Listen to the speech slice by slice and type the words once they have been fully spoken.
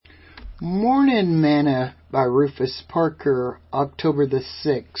Morning Manna by Rufus Parker, October the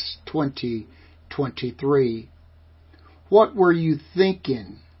 6th, 2023. What were you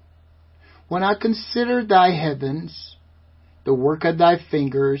thinking? When I considered thy heavens, the work of thy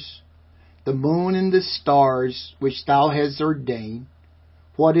fingers, the moon and the stars which thou hast ordained,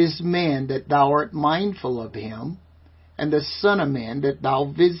 what is man that thou art mindful of him, and the son of man that thou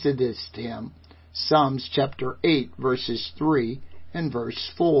visitest him? Psalms chapter 8, verses 3 and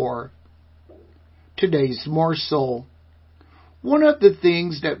verse 4. Today's morsel. One of the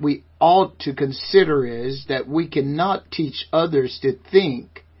things that we ought to consider is that we cannot teach others to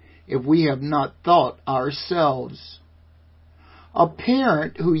think if we have not thought ourselves. A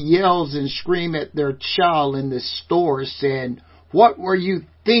parent who yells and screams at their child in the store saying, "What were you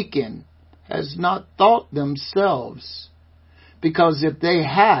thinking?" has not thought themselves. Because if they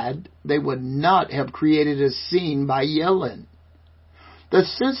had, they would not have created a scene by yelling. The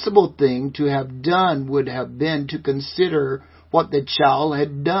sensible thing to have done would have been to consider what the child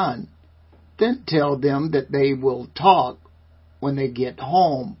had done. Then tell them that they will talk when they get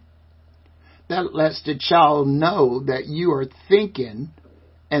home. That lets the child know that you are thinking,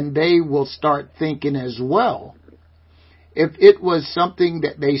 and they will start thinking as well. If it was something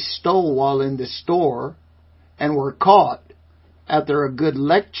that they stole while in the store and were caught, after a good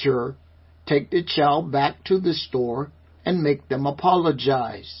lecture, take the child back to the store and make them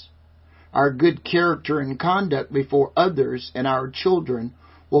apologize. Our good character and conduct before others and our children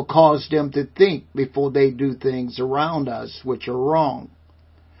will cause them to think before they do things around us which are wrong.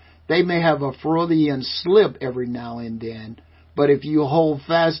 They may have a Freudian slip every now and then, but if you hold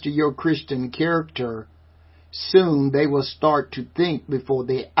fast to your Christian character, soon they will start to think before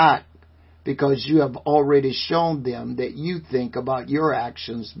they act, because you have already shown them that you think about your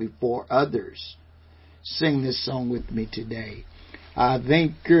actions before others. Sing this song with me today. I've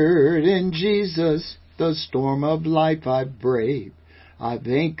anchored in Jesus, the storm of life I've braved. I've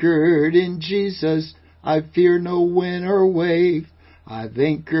anchored in Jesus, I fear no wind or wave. I've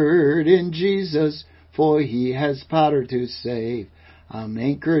anchored in Jesus, for he has power to save. I'm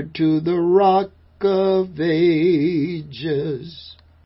anchored to the rock of ages.